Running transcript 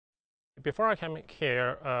Before I came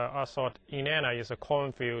here, I thought Indiana is a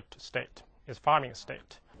cornfield state, it's a farming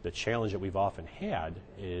state. The challenge that we've often had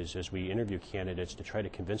is as we interview candidates to try to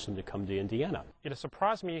convince them to come to Indiana. It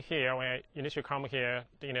surprised me here when I initially come here,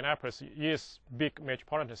 the Indianapolis is big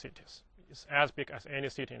metropolitan cities. It's as big as any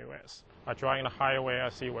city in the U.S. I drive in the highway, I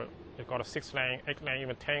see where they've got a 6-lane, 8-lane,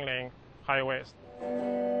 even 10-lane highways.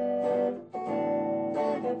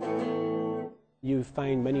 You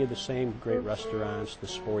find many of the same great restaurants, the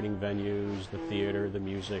sporting venues, the theater, the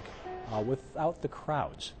music, without the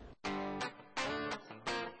crowds.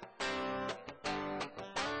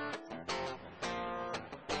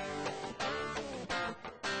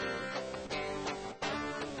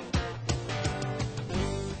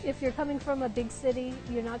 If you're coming from a big city,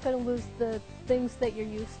 you're not going to lose the things that you're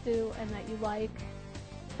used to and that you like,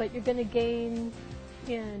 but you're going to gain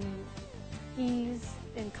in ease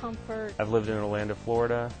and comfort. I've lived in Orlando,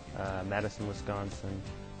 Florida, Madison, Wisconsin,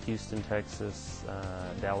 Houston, Texas,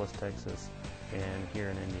 Dallas, Texas, and here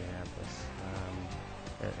in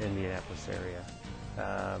Indianapolis area.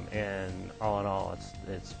 And all in all,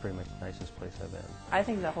 it's pretty much the nicest place I've been. I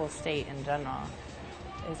think the whole state in general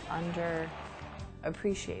is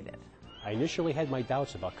underappreciated. I initially had my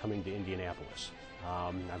doubts about coming to Indianapolis.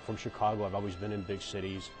 I'm from Chicago, I've always been in big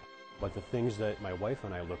cities, but the things that my wife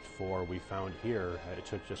and I looked for, we found here. It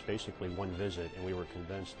took just basically one visit, and we were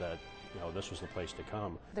convinced that this was the place to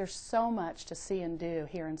come. There's so much to see and do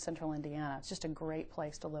here in central Indiana. It's just a great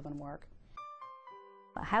place to live and work.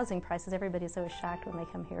 Housing prices, everybody's always shocked when they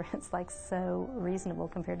come here. It's like so reasonable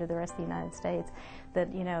compared to the rest of the United States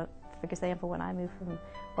that, for example, when I moved from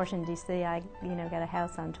Washington, D.C., I, got a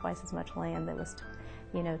house on twice as much land that was,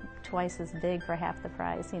 twice as big for half the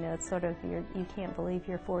price. It's sort of, you can't believe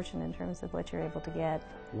your fortune in terms of what you're able to get.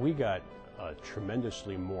 We got a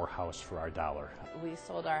tremendously more house for our dollar. We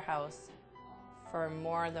sold our house for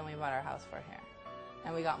more than we bought our house for here,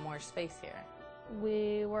 and we got more space here.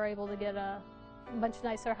 We were able to get a much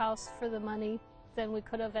nicer house for the money than we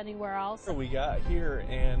could have anywhere else. We got here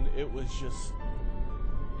and it was just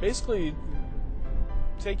basically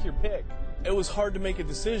take your pick. It was hard to make a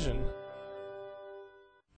decision.